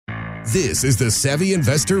This is the Savvy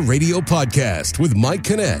Investor Radio Podcast with Mike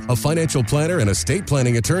Kinnett, a financial planner and estate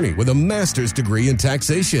planning attorney with a master's degree in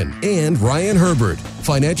taxation, and Ryan Herbert,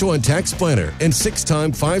 financial and tax planner and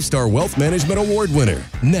 6-time 5-star wealth management award winner.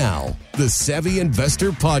 Now, the Savvy Investor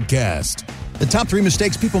Podcast. The top 3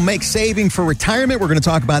 mistakes people make saving for retirement. We're going to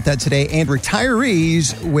talk about that today. And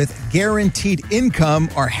retirees with guaranteed income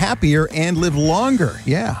are happier and live longer.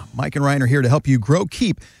 Yeah, Mike and Ryan are here to help you grow,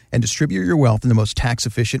 keep, and distribute your wealth in the most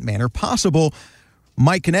tax-efficient manner possible.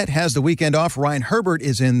 Mike Kinnett has the weekend off. Ryan Herbert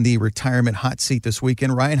is in the retirement hot seat this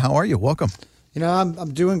weekend. Ryan, how are you? Welcome. You know,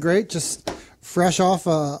 I'm doing great. Just fresh off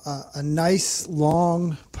a nice,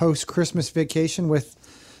 long post-Christmas vacation with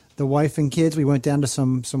the wife and kids. We went down to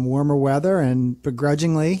some warmer weather, and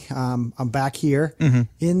begrudgingly, I'm back here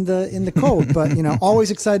in the cold. But you know,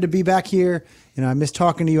 always excited to be back here. You know, I miss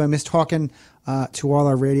talking to you. I miss talking to all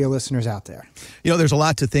our radio listeners out there. You know, there's a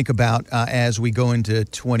lot to think about as we go into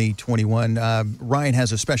 2021. Ryan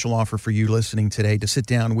has a special offer for you listening today to sit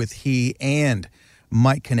down with he and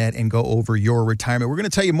Mike Kinnett and go over your retirement. We're going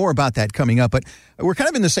to tell you more about that coming up, but we're kind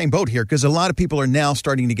of in the same boat here because a lot of people are now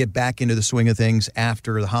starting to get back into the swing of things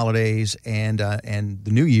after the holidays and the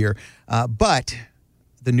new year. But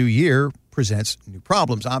the new year presents new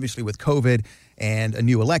problems. Obviously, with COVID and a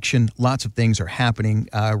new election, lots of things are happening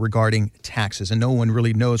regarding taxes, and no one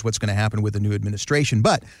really knows what's going to happen with the new administration.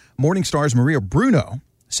 But Morningstar's Maria Bruno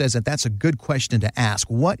says that that's a good question to ask.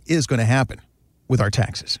 What is going to happen with our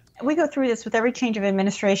taxes? We go through this with every change of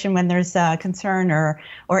administration when there's concern or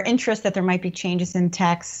interest that there might be changes in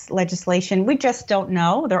tax legislation. We just don't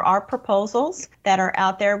know. There are proposals that are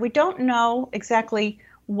out there. We don't know exactly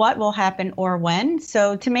what will happen or when.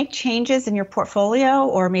 So to make changes in your portfolio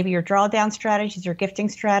or maybe your drawdown strategies or gifting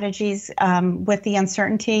strategies with the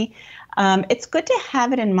uncertainty, it's good to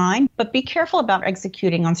have it in mind, but be careful about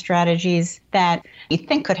executing on strategies that you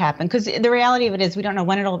think could happen, because the reality of it is we don't know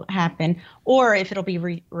when it'll happen or if it'll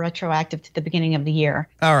be retroactive to the beginning of the year.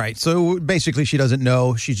 All right. So basically she doesn't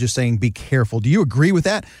know. She's just saying be careful. Do you agree with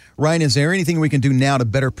that? Ryan, is there anything we can do now to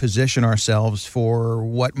better position ourselves for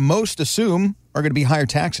what most assume are going to be higher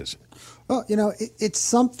taxes? Well, you know, it's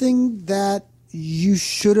something that you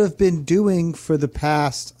should have been doing for the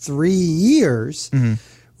past 3 years.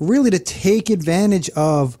 Really to take advantage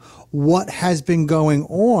of what has been going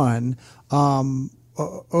on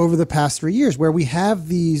over the past 3 years, where we have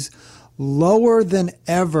these lower than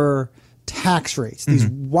ever tax rates, these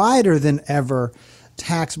wider than ever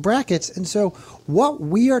tax brackets. And so what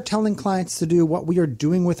we are telling clients to do, what we are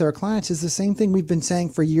doing with our clients is the same thing we've been saying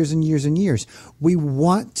for years and years and years. We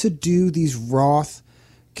want to do these Roth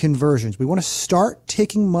conversions. We want to start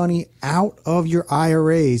taking money out of your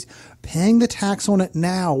IRAs, paying the tax on it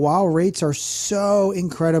now while rates are so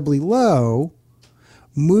incredibly low,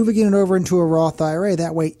 moving it over into a Roth IRA.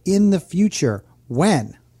 That way, in the future,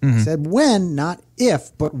 when, I said when, not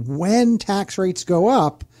if, but when tax rates go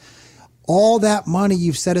up, all that money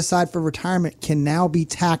you've set aside for retirement can now be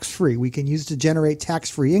tax-free. We can use it to generate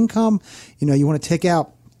tax-free income. You know, you want to take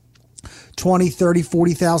out $20,000,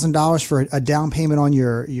 $30,000, $40,000 for a down payment on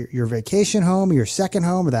your vacation home, or your second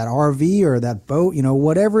home, or that RV, or that boat, you know,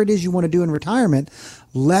 whatever it is you want to do in retirement.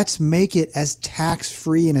 Let's make it as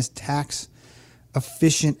tax-free and as tax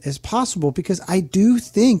efficient as possible, because I do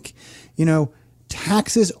think, you know,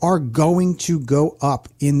 taxes are going to go up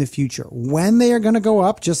in the future. When they are going to go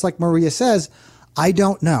up, just like Maria says, I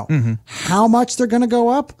don't know. How much they're going to go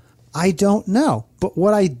up, I don't know. But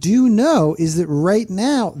what I do know is that right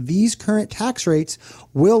now, these current tax rates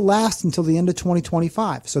will last until the end of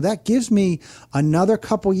 2025. So that gives me another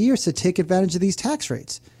couple years to take advantage of these tax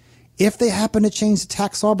rates. If they happen to change the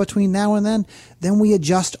tax law between now and then we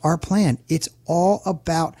adjust our plan. It's all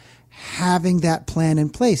about having that plan in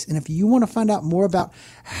place. And if you want to find out more about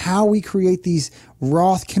how we create these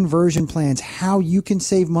Roth conversion plans, how you can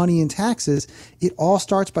save money in taxes, it all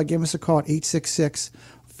starts by giving us a call at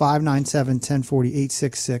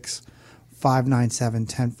 866-597-1040,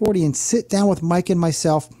 866-597-1040, and sit down with Mike and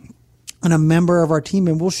myself and a member of our team,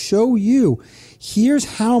 and we'll show you, here's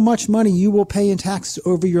how much money you will pay in taxes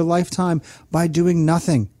over your lifetime by doing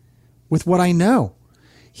nothing with what I know.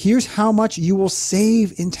 Here's how much you will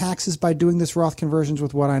save in taxes by doing this Roth conversions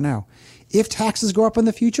with what I know. If taxes go up in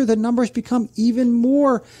the future, the numbers become even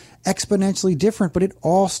more exponentially different, but it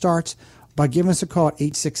all starts by giving us a call at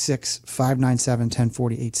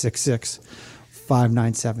 866-597-1040,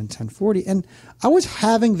 866-597-1040. And I was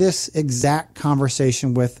having this exact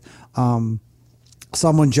conversation with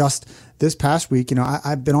someone just this past week. You know,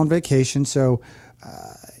 I've been on vacation, so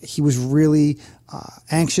he was really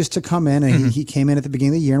anxious to come in, and he came in at the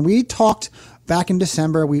beginning of the year, and we talked back in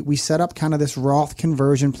December. We set up kind of this Roth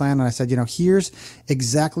conversion plan, and I said, here's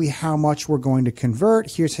exactly how much we're going to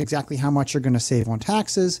convert. Here's exactly how much you're going to save on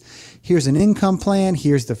taxes. Here's an income plan.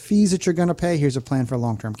 Here's the fees that you're going to pay. Here's a plan for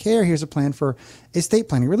long-term care. Here's a plan for estate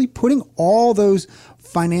planning. Really putting all those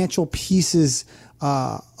financial pieces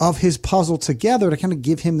of his puzzle together to kind of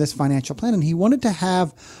give him this financial plan. And he wanted to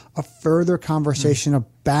have a further conversation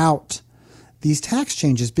about these tax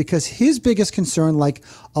changes, because his biggest concern, like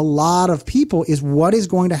a lot of people, is what is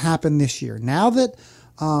going to happen this year. Now that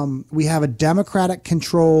we have a Democratic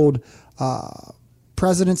controlled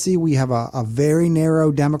presidency, we have a very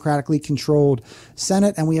narrow democratically controlled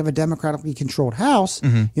Senate, and we have a democratically controlled House.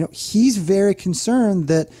 He's very concerned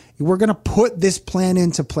that we're going to put this plan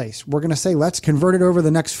into place. We're going to say, let's convert it over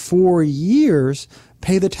the next 4 years,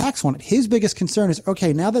 pay the tax on it. His biggest concern is,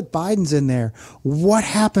 okay, now that Biden's in there, what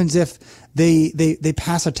happens if they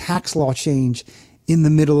pass a tax law change in the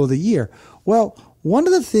middle of the year? Well, one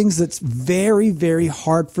of the things that's very, very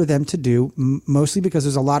hard for them to do, mostly because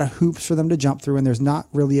there's a lot of hoops for them to jump through, and there's not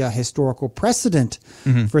really a historical precedent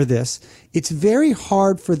for this, it's very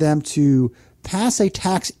hard for them to pass a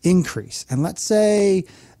tax increase. And let's say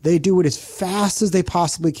they do it as fast as they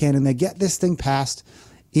possibly can, and they get this thing passed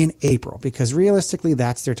in April, because realistically,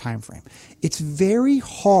 that's their time frame. It's very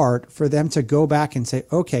hard for them to go back and say,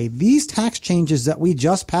 okay, these tax changes that we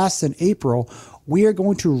just passed in April, we are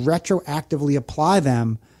going to retroactively apply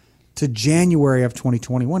them to January of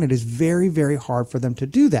 2021. It is very, very hard for them to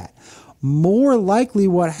do that. More likely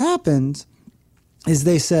what happens is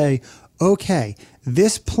they say, okay,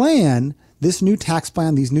 this plan, this new tax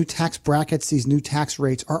plan, these new tax brackets, these new tax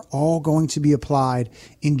rates are all going to be applied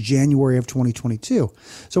in January of 2022.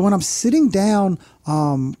 So when I'm sitting down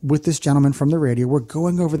with this gentleman from the radio, we're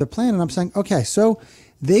going over the plan, and I'm saying, okay, so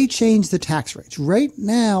they changed the tax rates. Right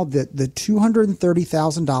now, the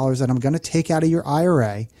 $230,000 that I'm going to take out of your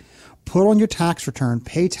IRA, put on your tax return,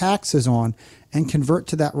 pay taxes on, and convert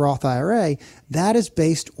to that Roth IRA, that is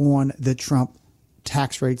based on the Trump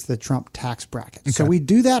tax rates, the Trump tax bracket. Okay. So we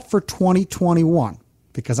do that for 2021,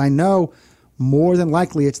 because I know more than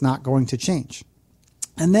likely it's not going to change.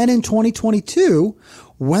 And then in 2022,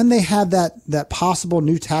 when they have that possible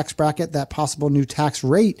new tax bracket, that possible new tax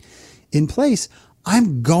rate in place,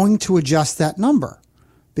 I'm going to adjust that number,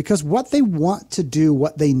 because what they want to do,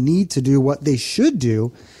 what they need to do, what they should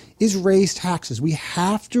do is raise taxes. We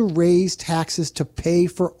have to raise taxes to pay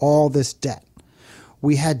for all this debt.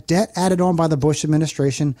 We had debt added on by the Bush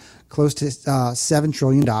administration, close to $7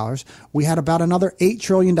 trillion. We had about another $8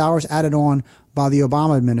 trillion added on by the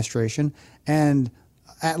Obama administration. And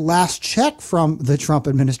at last check from the Trump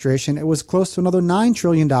administration, it was close to another $9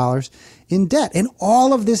 trillion in debt. And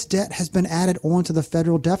all of this debt has been added onto the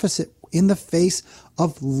federal deficit in the face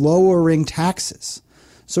of lowering taxes.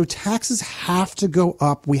 So taxes have to go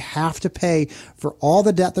up. We have to pay for all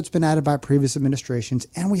the debt that's been added by previous administrations,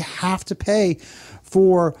 and we have to pay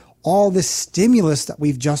for all this stimulus that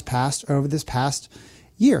we've just passed over this past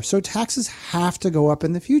year. So taxes have to go up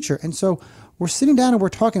in the future. And so we're sitting down and we're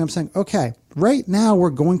talking. I'm saying, okay, right now we're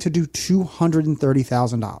going to do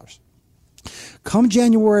 $230,000. Come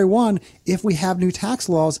January 1, if we have new tax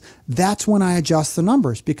laws, that's when I adjust the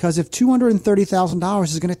numbers. Because if $230,000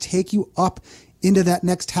 is going to take you up into that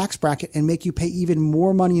next tax bracket and make you pay even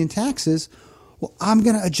more money in taxes, well, I'm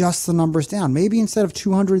going to adjust the numbers down. Maybe instead of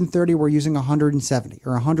 230, we're using 170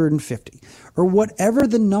 or 150 or whatever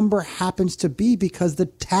the number happens to be, because the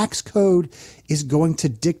tax code is going to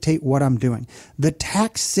dictate what I'm doing. The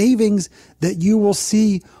tax savings that you will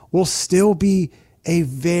see will still be a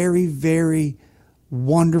very, very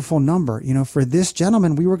wonderful number. You know, for this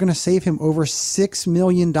gentleman, we were going to save him over $6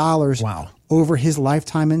 million over his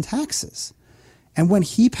lifetime in taxes. And when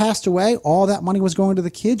he passed away, all that money was going to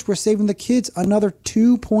the kids. We're saving the kids another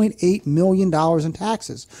 $2.8 million in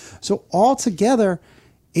taxes. So altogether,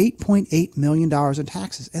 $8.8 million in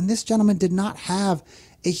taxes. And this gentleman did not have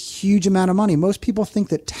a huge amount of money. Most people think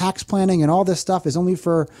that tax planning and all this stuff is only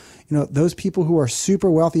for, those people who are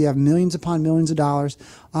super wealthy, have millions upon millions of dollars.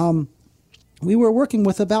 We were working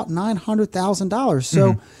with about $900,000.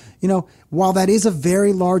 So, while that is a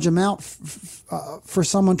very large amount for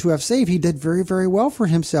someone to have saved, he did very, very well for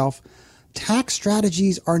himself. Tax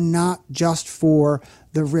strategies are not just for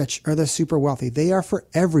the rich or the super wealthy. They are for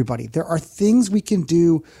everybody. There are things we can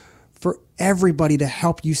do for everybody to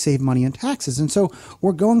help you save money in taxes. And so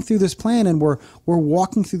we're going through this plan and we're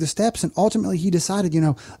walking through the steps. And ultimately he decided,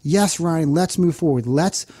 yes, Ryan, let's move forward.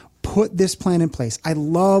 Let's put this plan in place. I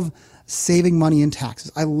love saving money in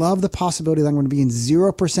taxes. I love the possibility that I'm going to be in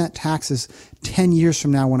 0% taxes 10 years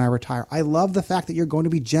from now when I retire. I love the fact that you're going to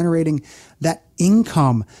be generating that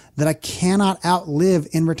income that I cannot outlive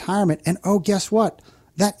in retirement. And oh, guess what?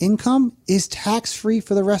 That income is tax-free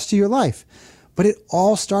for the rest of your life. But it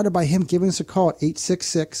all started by him giving us a call at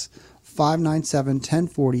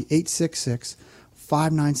 866-597-1040,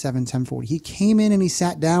 866-597-1040. He came in and he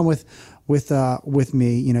sat down with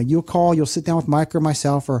me. You know, you'll call, you'll sit down with Mike or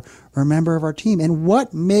myself or a member of our team. And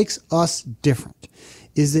what makes us different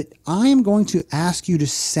is that I am going to ask you to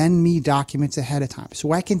send me documents ahead of time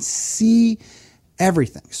so I can see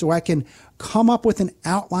everything, so I can come up with an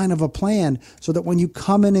outline of a plan so that when you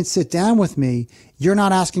come in and sit down with me, you're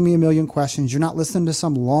not asking me a million questions. You're not listening to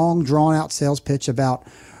some long drawn out sales pitch about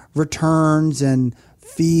returns and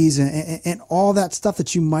fees and all that stuff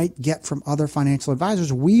that you might get from other financial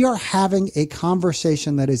advisors. We are having a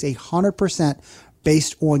conversation that is 100%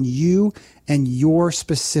 based on you and your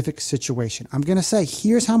specific situation. I'm going to say,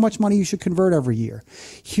 here's how much money you should convert every year.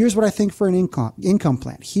 Here's what I think for an income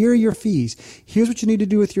plan. Here are your fees. Here's what you need to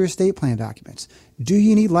do with your estate plan documents. Do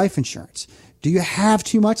you need life insurance? Do you have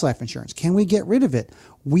too much life insurance? Can we get rid of it?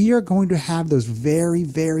 We are going to have those very,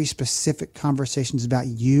 very specific conversations about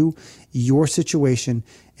you, your situation,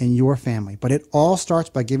 and your family. But it all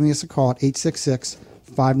starts by giving us a call at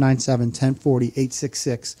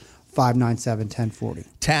 866-597-1040, 866-597-1040.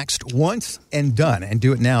 Taxed once and done, and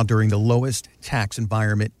do it now during the lowest tax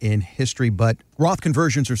environment in history. But Roth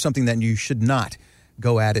conversions are something that you should not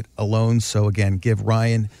go at it alone. So again, give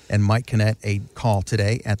Ryan and Mike Kinnett a call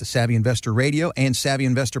today at the Savvy Investor Radio and Savvy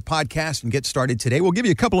Investor Podcast and get started today. We'll give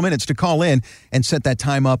you a couple of minutes to call in and set that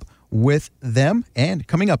time up with them. And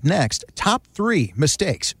coming up next, top 3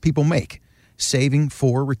 mistakes people make saving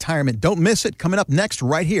for retirement. Don't miss it. Coming up next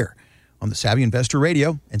right here on the Savvy Investor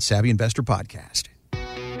Radio and Savvy Investor Podcast.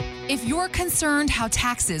 If you're concerned how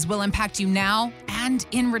taxes will impact you now and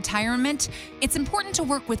in retirement, it's important to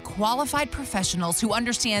work with qualified professionals who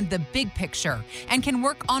understand the big picture and can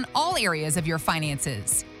work on all areas of your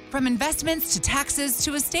finances. From investments to taxes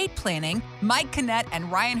to estate planning, Mike Kinnett and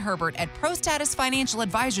Ryan Herbert at ProStatus Financial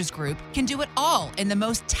Advisors Group can do it all in the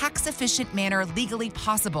most tax-efficient manner legally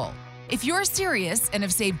possible. If you're serious and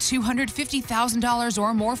have saved $250,000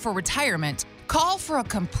 or more for retirement, call for a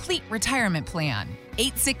complete retirement plan.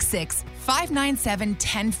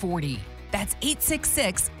 866-597-1040. That's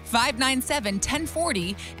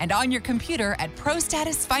 866-597-1040 and on your computer at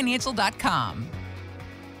prostatusfinancial.com.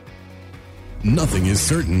 Nothing is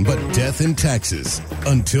certain but death and taxes.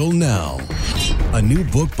 Until now. A new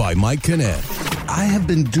book by Mike Kinnett. I have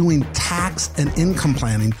been doing tax and income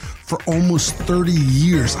planning for almost 30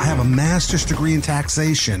 years. I have a master's degree in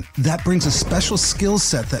taxation. That brings a special skill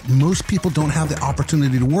set that most people don't have the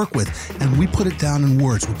opportunity to work with. And we put it down in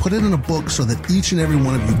words. We put it in a book so that each and every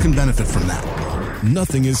one of you can benefit from that.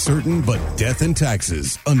 Nothing is certain but death and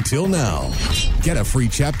taxes. Until now. Get a free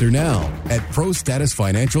chapter now at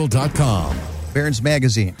prostatusfinancial.com. Barron's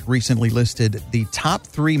Magazine recently listed the top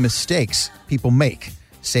 3 mistakes people make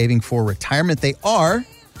saving for retirement. They are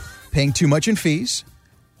paying too much in fees,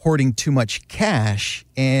 hoarding too much cash,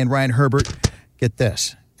 and Ryan Herbert, get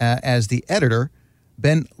this, as the editor,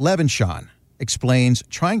 Ben Levenshawn explains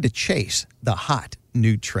trying to chase the hot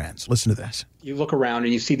new trends. Listen to this. You look around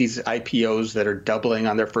and you see these IPOs that are doubling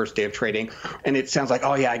on their first day of trading, and it sounds like,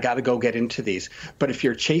 oh yeah, I got to go get into these. But if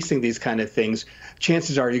you're chasing these kind of things,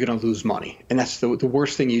 chances are you're going to lose money. And that's the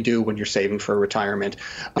worst thing you do when you're saving for retirement.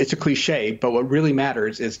 It's a cliche, but what really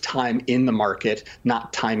matters is time in the market,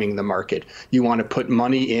 not timing the market. You want to put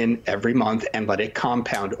money in every month and let it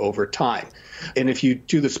compound over time. And if you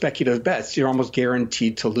do the speculative bets, you're almost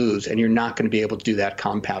guaranteed to lose, and you're not going to be able to do that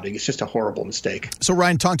compounding. It's just a horrible mistake. So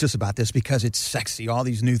Ryan, talk to us about this because it's sexy, all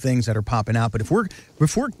these new things that are popping out. But if we're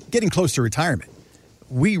getting close to retirement,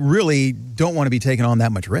 we really don't want to be taking on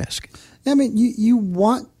that much risk. I mean, you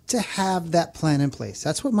want to have that plan in place.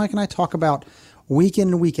 That's what Mike and I talk about week in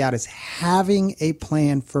and week out, is having a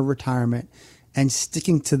plan for retirement and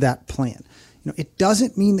sticking to that plan. You know, it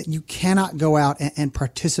doesn't mean that you cannot go out and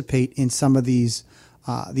participate in some of these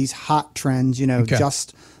hot trends. You know,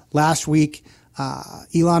 just last week,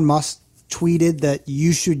 Elon Musk tweeted that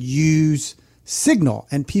you should use Signal,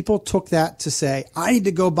 and people took that to say, I need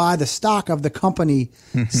to go buy the stock of the company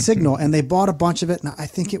Signal, and they bought a bunch of it, and I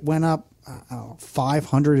think it went up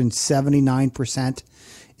 579%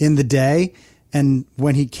 in the day. And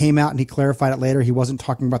when he came out and he clarified it later, he wasn't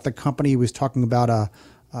talking about the company, he was talking about a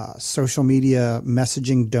social media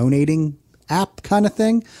messaging donating app kind of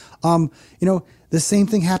thing. You know, the same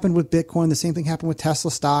thing happened with Bitcoin. The same thing happened with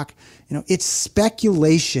Tesla stock. You know, it's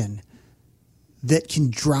speculation that can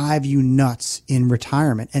drive you nuts in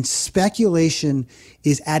retirement. And speculation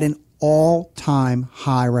is at an all-time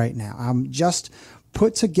high right now. I'm just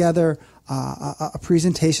put together a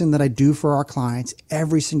presentation that I do for our clients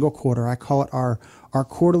every single quarter. I call it our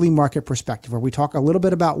quarterly market perspective, where we talk a little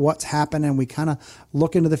bit about what's happened and we kind of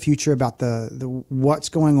look into the future about the what's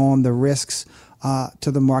going on, the risks to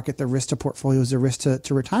the market, the risk to portfolios, the risk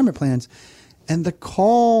to retirement plans. And the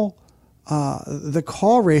call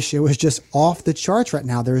ratio is just off the charts right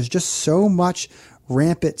now. There is just so much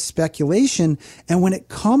rampant speculation. And when it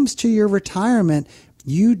comes to your retirement,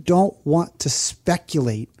 you don't want to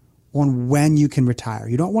speculate on when you can retire.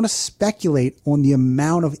 You don't want to speculate on the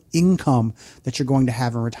amount of income that you're going to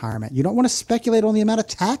have in retirement. You don't want to speculate on the amount of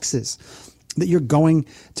taxes that you're going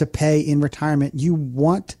to pay in retirement. You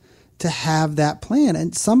want to have that plan.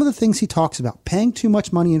 And some of the things he talks about, paying too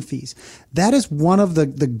much money in fees, that is one of the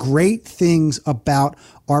great things about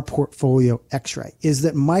our portfolio X-ray, is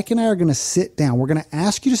that Mike and I are going to sit down. We're going to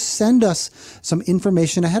ask you to send us some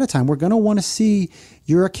information ahead of time. We're going to want to see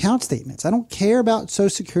your account statements. I don't care about Social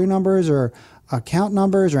Security numbers or account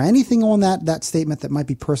numbers or anything on that statement that might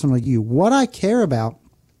be personal to you. What I care about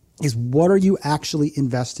is, what are you actually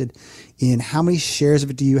invested in? How many shares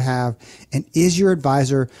of it do you have? And is your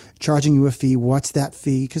advisor charging you a fee? What's that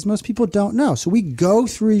fee? Because most people don't know. So we go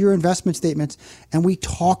through your investment statements and we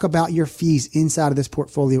talk about your fees inside of this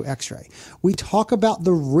portfolio X-ray. We talk about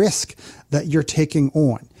the risk that you're taking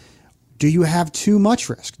on. Do you have too much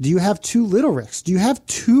risk? Do you have too little risk? Do you have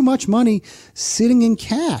too much money sitting in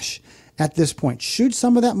cash at this point? Should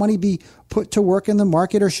some of that money be put to work in the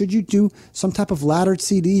market, or should you do some type of laddered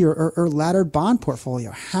CD or laddered bond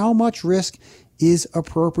portfolio? How much risk is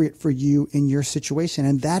appropriate for you in your situation?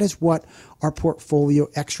 And that is what our portfolio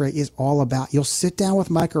X-ray is all about. You'll sit down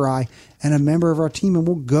with Mike or I and a member of our team, and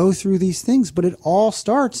we'll go through these things. But it all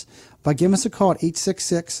starts by giving us a call at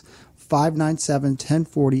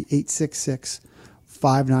 866-597-1040,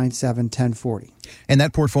 866-597-1040. And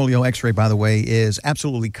that portfolio X-ray, by the way, is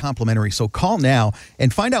absolutely complimentary. So call now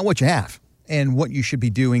and find out what you have and what you should be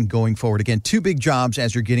doing going forward. Again, two big jobs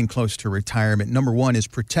as you're getting close to retirement. Number one is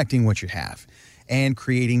protecting what you have and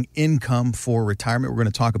creating income for retirement. We're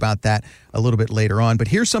going to talk about that a little bit later on. But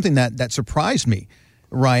here's something that surprised me,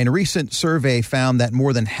 Ryan. A recent survey found that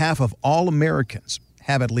more than half of all Americans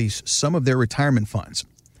have at least some of their retirement funds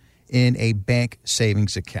in a bank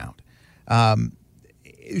savings account.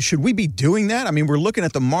 Should we be doing that? I mean, we're looking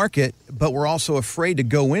at the market, but we're also afraid to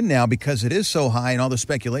go in now because it is so high and all the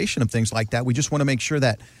speculation of things like that. We just want to make sure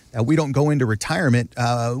that we don't go into retirement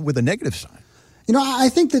with a negative sign. You know, I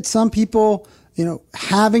think that some people,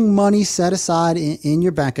 having money set aside in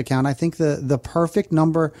your bank account, I think the perfect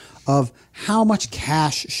number of how much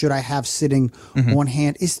cash should I have sitting on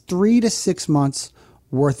hand is 3 to 6 months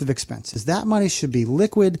worth of expenses. That money should be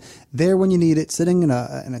liquid, there when you need it, sitting in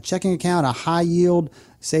a checking account, a high yield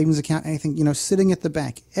savings account, anything, sitting at the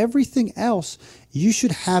bank. Everything else, you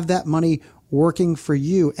should have that money working for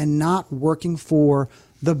you and not working for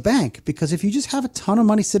the bank. Because if you just have a ton of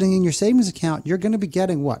money sitting in your savings account, you're going to be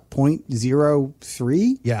getting what,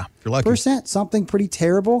 0.03%? Yeah, if you're lucky. Something pretty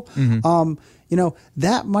terrible.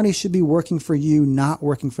 That money should be working for you, not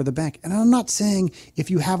working for the bank. And I'm not saying if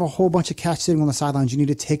you have a whole bunch of cash sitting on the sidelines, you need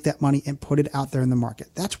to take that money and put it out there in the market.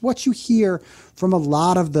 That's what you hear from a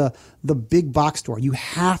lot of the big box store. You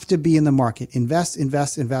have to be in the market. Invest,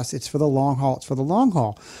 invest, invest. It's for the long haul. It's for the long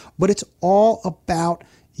haul. But it's all about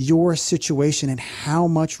your situation and how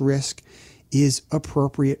much risk is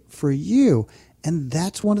appropriate for you. And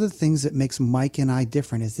that's one of the things that makes Mike and I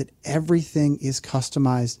different, is that everything is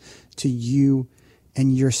customized to you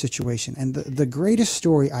and your situation. And the greatest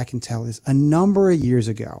story I can tell is a number of years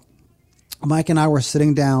ago, Mike and I were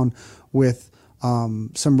sitting down with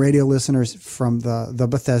some radio listeners from the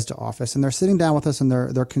Bethesda office, and they're sitting down with us, and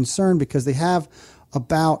they're concerned because they have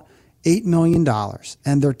about $8 million,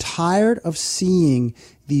 and they're tired of seeing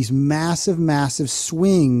these massive, massive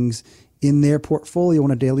swings in their portfolio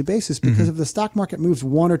on a daily basis, because if the stock market moves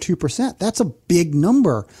 1 or 2%, that's a big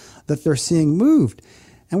number that they're seeing moved.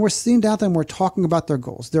 And we're sitting down there and we're talking about their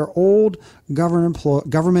goals. They're old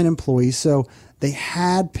government employees, so they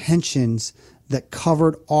had pensions that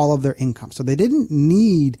covered all of their income. So they didn't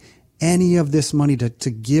need any of this money to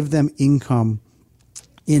give them income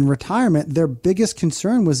in retirement. Their biggest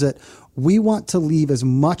concern was that we want to leave as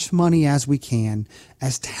much money as we can,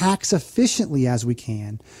 as tax efficiently as we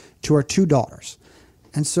can, to our 2 daughters.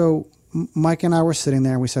 And so Mike and I were sitting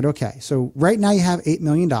there and we said, okay, so right now you have $8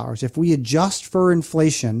 million. If we adjust for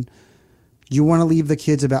inflation, you want to leave the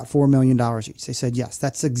kids about $4 million each. They said, yes,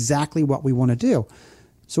 that's exactly what we want to do.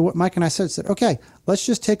 So what Mike and I said, okay, let's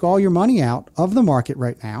just take all your money out of the market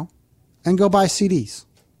right now and go buy CDs.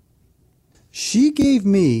 She gave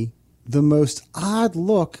me the most odd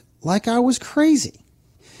look, like I was crazy.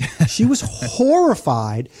 She was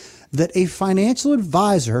horrified that a financial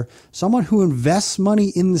advisor, someone who invests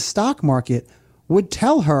money in the stock market, would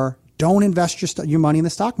tell her, don't invest your money in the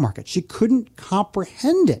stock market. She couldn't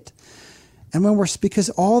comprehend it. And because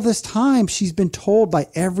all this time she's been told by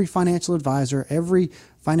every financial advisor, every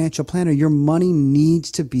financial planner, your money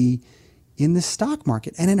needs to be in the stock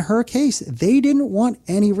market. And in her case, they didn't want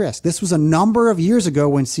any risk. This was a number of years ago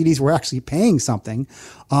when CDs were actually paying something.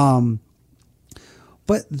 But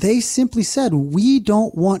they simply said, we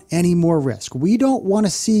don't want any more risk. We don't want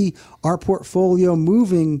to see our portfolio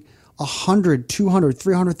moving $100,000,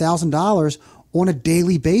 $200,000, $300,000 on a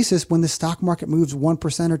daily basis when the stock market moves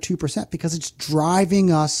 1% or 2%, because it's driving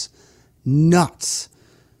us nuts.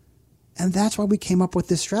 And that's why we came up with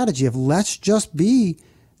this strategy of let's just be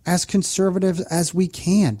as conservative as we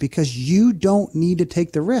can, because you don't need to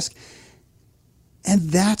take the risk. And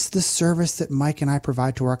that's the service that Mike and I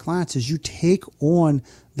provide to our clients, is you take on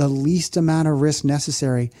the least amount of risk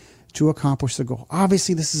necessary to accomplish the goal.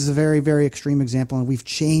 Obviously, this is a very, very extreme example, and we've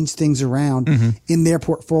changed things around in their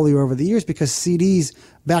portfolio over the years, because CDs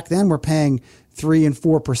back then were paying 3% and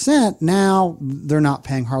 4%. Now they're not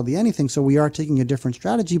paying hardly anything. So we are taking a different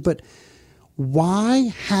strategy. But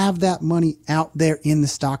why have that money out there in the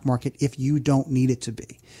stock market if you don't need it to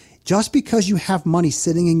be? Just because you have money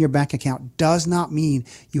sitting in your bank account does not mean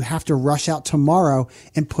you have to rush out tomorrow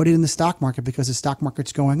and put it in the stock market because the stock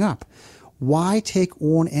market's going up. Why take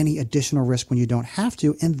on any additional risk when you don't have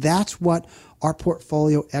to? And that's what our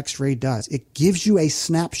Portfolio X-Ray does. It gives you a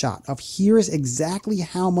snapshot of here is exactly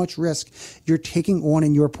how much risk you're taking on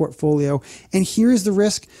in your portfolio, and here is the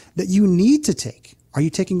risk that you need to take. Are you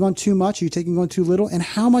taking on too much? Are you taking on too little? And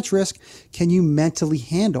how much risk can you mentally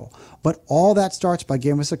handle? But all that starts by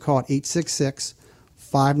giving us a call at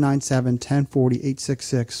 866-597-1040,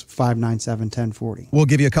 866-597-1040. We'll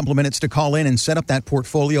give you a couple of minutes to call in and set up that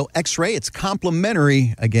Portfolio X-Ray. It's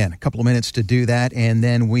complimentary. Again, a couple of minutes to do that, and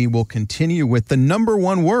then we will continue with the number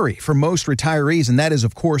one worry for most retirees, and that is,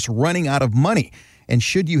 of course, running out of money. And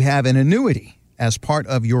should you have an annuity as part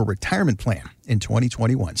of your retirement plan in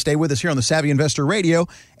 2021? Stay with us here on the Savvy Investor Radio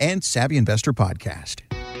and Savvy Investor Podcast.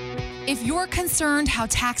 If you're concerned how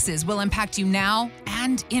taxes will impact you now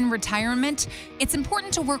and in retirement, it's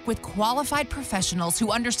important to work with qualified professionals who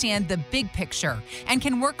understand the big picture and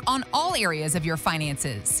can work on all areas of your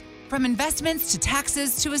finances. From investments to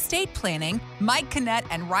taxes to estate planning, Mike Kinnett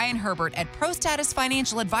and Ryan Herbert at ProStatus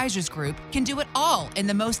Financial Advisors Group can do it all in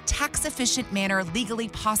the most tax-efficient manner legally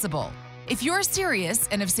possible. If you're serious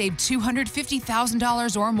and have saved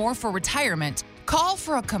 $250,000 or more for retirement, call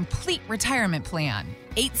for a complete retirement plan.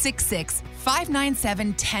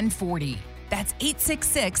 866-597-1040. That's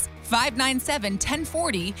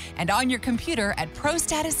 866-597-1040 and on your computer at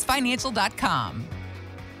prostatusfinancial.com.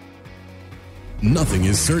 Nothing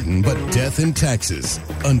is certain but death and taxes.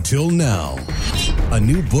 Until now. A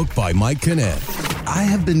new book by Mike Kinnett. I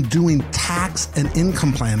have been doing tax and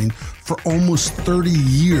income planning for almost 30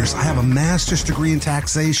 years. I have a master's degree in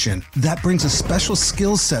taxation. That brings a special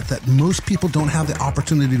skill set that most people don't have the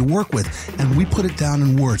opportunity to work with. And we put it down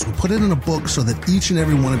in words. We put it in a book so that each and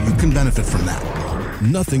every one of you can benefit from that.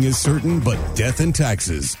 Nothing is certain but death and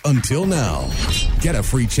taxes. Until now. Get a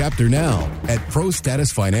free chapter now at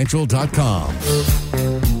prostatusfinancial.com.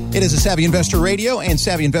 It is a Savvy Investor Radio and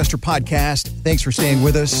Savvy Investor Podcast. Thanks for staying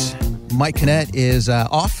with us. Mike Kinnett is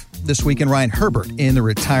off this week, and Ryan Herbert in the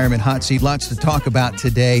retirement hot seat. Lots to talk about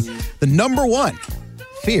today. The number one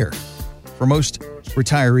fear for most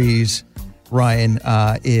retirees, Ryan,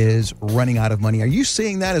 is running out of money. Are you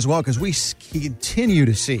seeing that as well? Because we continue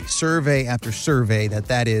to see survey after survey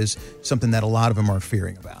that is something that a lot of them are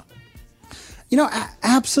fearing about. You know,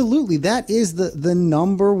 absolutely. That is the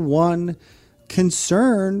number one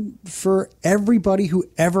concern for everybody who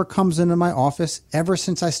ever comes into my office ever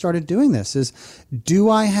since I started doing this is, do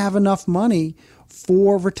I have enough money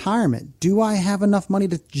for retirement? Do I have enough money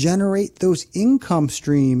to generate those income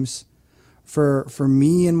streams for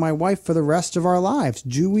me and my wife for the rest of our lives?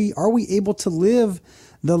 Are we able to live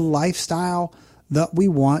the lifestyle that we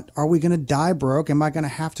want? Are we going to die broke? Am I going to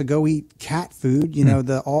have to go eat cat food? You know,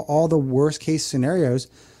 all the worst case scenarios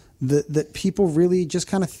that people really just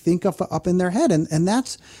kind of think of up in their head. And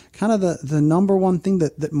that's kind of the number one thing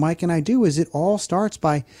that Mike and I do, is it all starts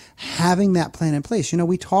by having that plan in place. You know,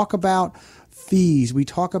 we talk about fees, we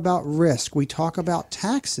talk about risk, we talk about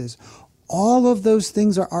taxes. All of those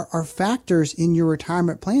things are factors in your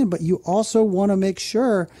retirement plan, but you also want to make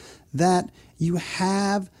sure that you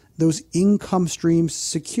have those income streams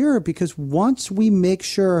secure, because once we make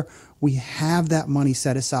sure we have that money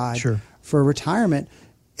set aside for retirement,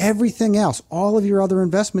 everything else, all of your other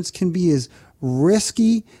investments can be as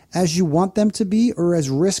risky as you want them to be or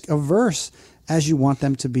as risk averse as you want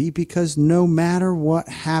them to be, because no matter what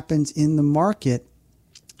happens in the market,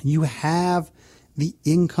 you have the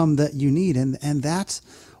income that you need. And that's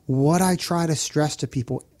what I try to stress to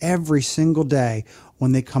people every single day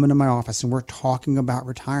when they come into my office and we're talking about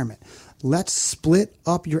retirement. Let's split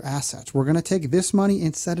up your assets. We're going to take this money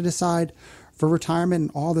and set it aside for retirement,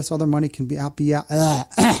 and all this other money can be out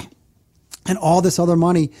and all this other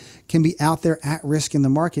money can be out there at risk in the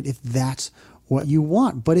market if that's what you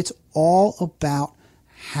want. But it's all about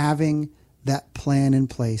having that plan in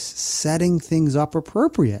place, setting things up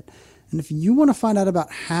appropriate. And if you want to find out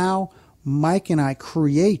about how Mike and I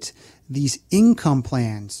create these income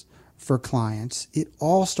plans for clients, it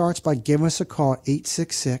all starts by giving us a call at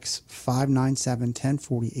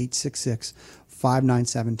 866-597-1040,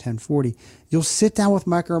 866-597-1040. You'll sit down with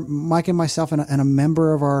Mike and myself and a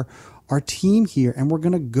member of our team here, and we're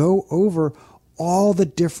going to go over all the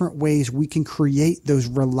different ways we can create those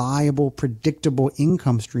reliable, predictable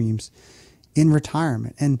income streams in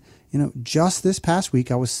retirement. And, just this past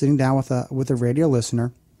week, I was sitting down with a radio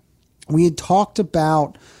listener. We had talked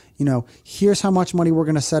about, here's how much money we're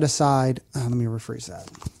going to set aside. Let me rephrase that.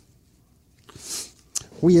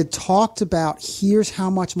 We had talked about, here's how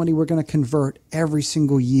much money we're going to convert every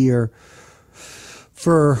single year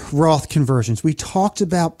for Roth conversions. We talked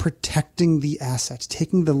about protecting the assets,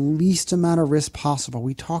 taking the least amount of risk possible.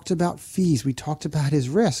 We talked about fees. We talked about his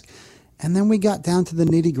risk. And then we got down to the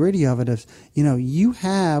nitty gritty of it. You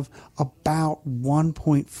have about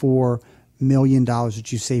 $1.4 million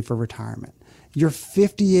that you save for retirement. You're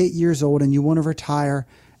 58 years old and you want to retire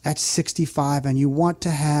at 65, and you want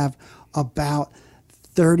to have about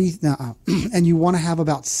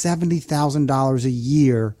 $70,000 a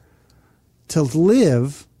year to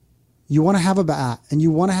live. You want to have about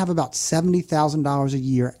 $70,000 a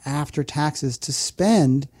year after taxes to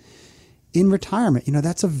spend in retirement.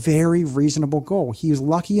 That's a very reasonable goal. He was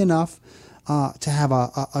lucky enough to have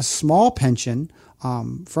a small pension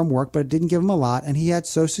from work, but it didn't give him a lot. And he had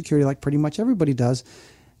Social Security like pretty much everybody does.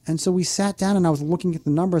 And so we sat down and I was looking at the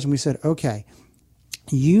numbers and we said, okay,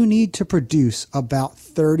 you need to produce about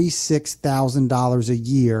 $36,000 a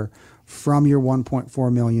year from your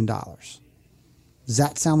 $1.4 million. Does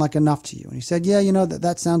that sound like enough to you? And he said, yeah,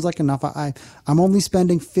 that sounds like enough. I'm only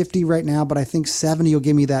spending 50 right now, but I think 70 will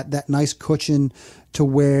give me that nice cushion to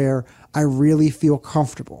where I really feel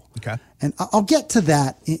comfortable. Okay. And I'll get to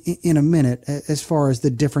that in a minute as far as the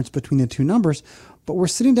difference between the two numbers. But we're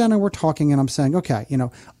sitting down and we're talking and I'm saying, okay,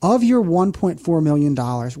 of your $1.4 million,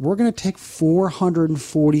 we're going to take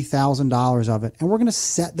 $440,000 of it and we're going to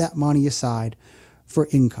set that money aside for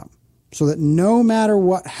income so that no matter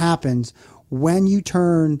what happens, when you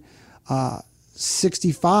turn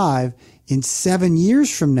 65 in 7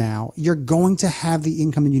 years from now, you're going to have the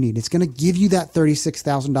income that you need. It's going to give you that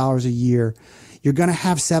 $36,000 a year. You're going to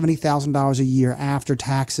have $70,000 a year after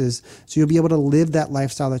taxes. So you'll be able to live that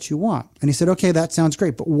lifestyle that you want. And he said, okay, that sounds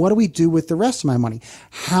great. But what do we do with the rest of my money?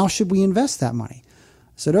 How should we invest that money? I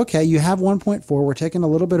said, okay, you have 1.4. We're taking a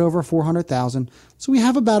little bit over 400,000. So we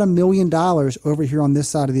have about $1 million over here on this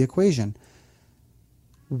side of the equation.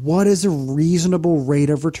 What is a reasonable rate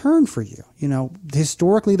of return for you?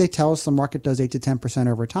 Historically, they tell us the market does 8 to 10%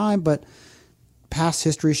 over time, but past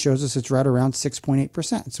history shows us it's right around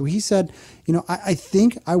 6.8%. So he said, I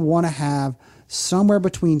think I want to have somewhere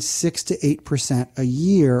between 6 to 8% a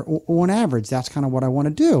year on average. That's kind of what I want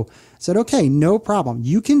to do. I said, okay, no problem.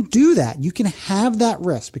 You can do that. You can have that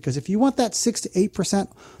risk, because if you want that 6 to 8%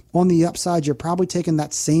 on the upside, you're probably taking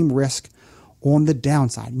that same risk on the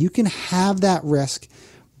downside. You can have that risk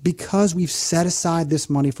because we've set aside this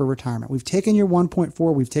money for retirement. We've taken your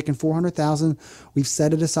 1.4, we've taken 400,000, we've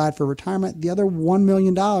set it aside for retirement. The other $1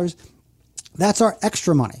 million, that's our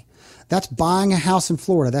extra money. That's buying a house in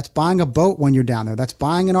Florida. That's buying a boat when you're down there. That's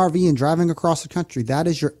buying an RV and driving across the country. That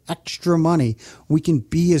is your extra money. We can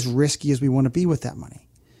be as risky as we want to be with that money.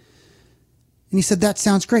 And he said, that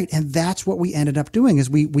sounds great. And that's what we ended up doing is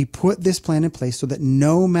we put this plan in place so that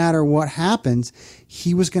no matter what happens,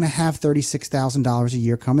 he was going to have $36,000 a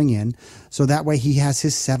year coming in. So that way he has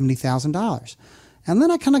his $70,000. And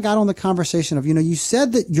then I kind of got on the conversation of, you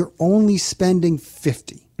said that you're only spending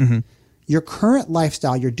 50. Mm-hmm. Your current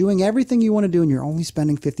lifestyle, you're doing everything you want to do and you're only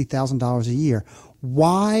spending $50,000 a year.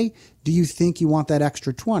 Why do you think you want that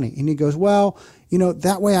extra 20? And he goes, well,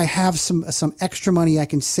 that way I have some extra money. I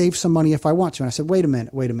can save some money if I want to. And I said, wait a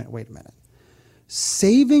minute.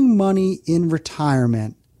 saving money in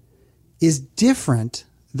retirement is different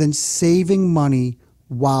than saving money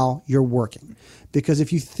while you're working. Because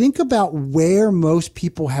if you think about where most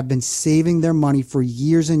people have been saving their money for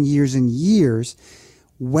years and years and years,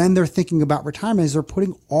 when they're thinking about retirement, is they're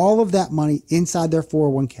putting all of that money inside their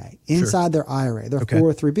 401k, inside their IRA, their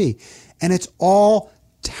 403b. And it's all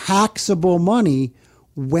taxable money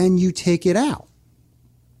when you take it out.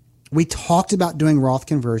 We talked about doing Roth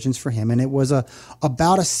conversions for him, and it was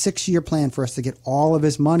about a 6-year plan for us to get all of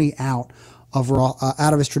his money out of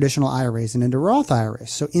his traditional IRAs and into Roth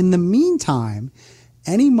IRAs. So in the meantime,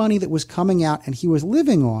 any money that was coming out and he was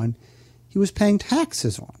living on, he was paying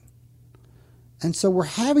taxes on. And so we're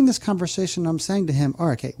having this conversation. And I'm saying to him, all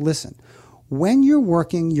right, okay, listen, when you're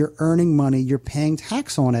working, you're earning money, you're paying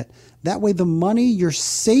tax on it. That way, the money you're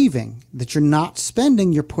saving that you're not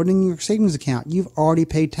spending, you're putting in your savings account, you've already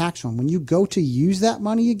paid tax on. When you go to use that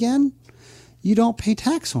money again, you don't pay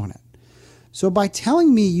tax on it. So by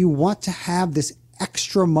telling me you want to have this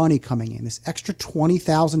extra money coming in, this extra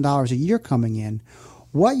 $20,000 a year coming in,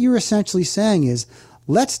 what you're essentially saying is,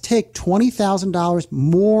 let's take $20,000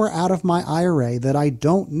 more out of my IRA that I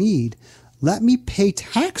don't need. Let me pay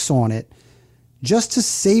tax on it just to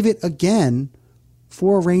save it again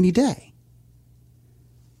for a rainy day.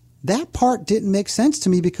 That part didn't make sense to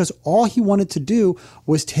me because all he wanted to do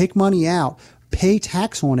was take money out, pay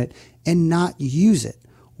tax on it, and not use it.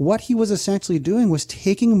 What he was essentially doing was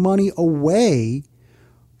taking money away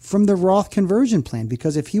from the Roth conversion plan,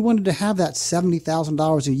 because if he wanted to have that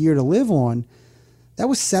 $70,000 a year to live on, that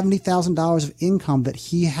was $70,000 of income that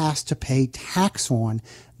he has to pay tax on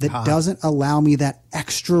that doesn't allow me that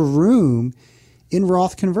extra room in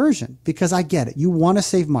Roth conversion. Because I get it. You want to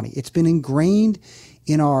save money. It's been ingrained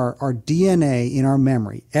in our DNA, in our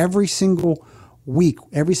memory. Every single week,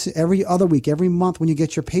 every other week, every month when you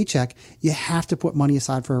get your paycheck, you have to put money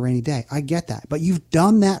aside for a rainy day. I get that. But you've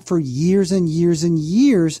done that for years and years and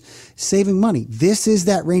years, saving money. This is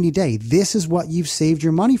that rainy day. This is what you've saved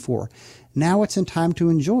your money for. Now it's in time to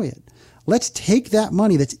enjoy it. Let's take that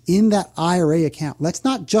money that's in that IRA account. Let's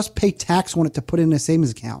not just pay tax on it to put it in a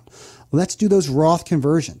savings account. Let's do those Roth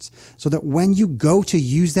conversions so that when you go to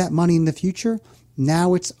use that money in the future,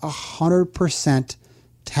 now it's 100%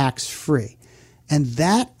 tax free. And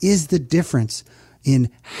that is the difference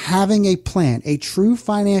in having a plan, a true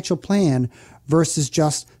financial plan, versus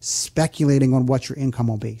just speculating on what your income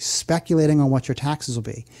will be, speculating on what your taxes will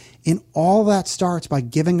be. And all that starts by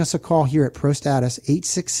giving us a call here at ProStatus,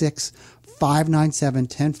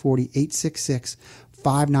 866-597-1040,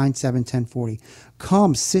 866-597-1040.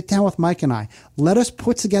 Come sit down with Mike and I. Let us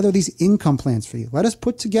put together these income plans for you. Let us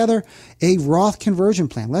put together a Roth conversion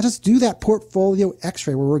plan. Let us do that portfolio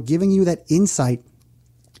x-ray where we're giving you that insight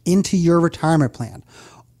into your retirement plan.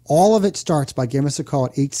 All of it starts by giving us a call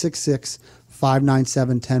at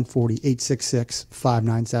 866-597-1040,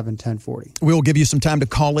 866-597-1040. We'll give you some time to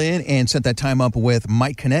call in and set that time up with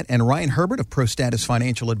Mike Kinnett and Ryan Herbert of ProStatus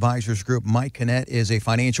Financial Advisors Group. Mike Kinnett is a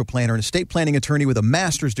financial planner and estate planning attorney with a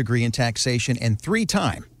master's degree in taxation and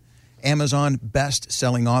 3-time Amazon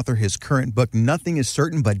best-selling author. His current book, Nothing is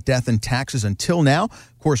Certain But Death and Taxes Until Now.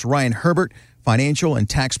 Of course, Ryan Herbert, financial and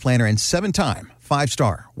tax planner and 7-time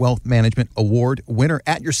 5-star Wealth Management Award winner,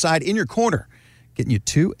 at your side, in your corner, getting you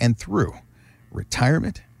to and through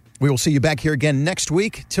retirement. We will see you back here again next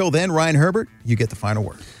week. Till then, Ryan Herbert, you get the final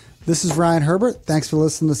word. This is Ryan Herbert. Thanks for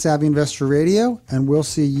listening to Savvy Investor Radio, and we'll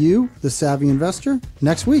see you, the Savvy Investor,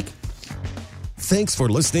 next week. Thanks for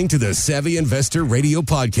listening to the Savvy Investor Radio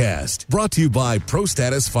Podcast, brought to you by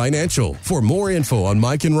ProStatus Financial. For more info on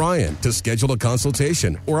Mike and Ryan, to schedule a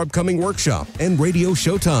consultation or upcoming workshop and radio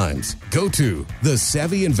show times, go to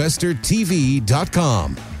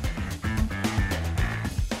thesavvyinvestortv.com.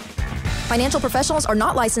 Financial professionals are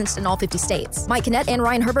not licensed in all 50 states. Mike Kinnett and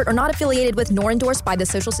Ryan Herbert are not affiliated with nor endorsed by the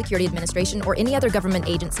Social Security Administration or any other government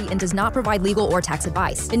agency and does not provide legal or tax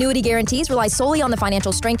advice. Annuity guarantees rely solely on the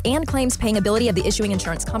financial strength and claims paying ability of the issuing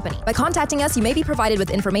insurance company. By contacting us, you may be provided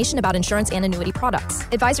with information about insurance and annuity products.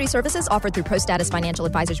 Advisory services offered through ProStatus Financial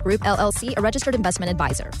Advisors Group, LLC, a registered investment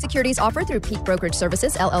advisor. Securities offered through Peak Brokerage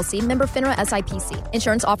Services, LLC, member FINRA SIPC.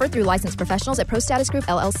 Insurance offered through licensed professionals at ProStatus Group,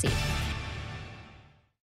 LLC.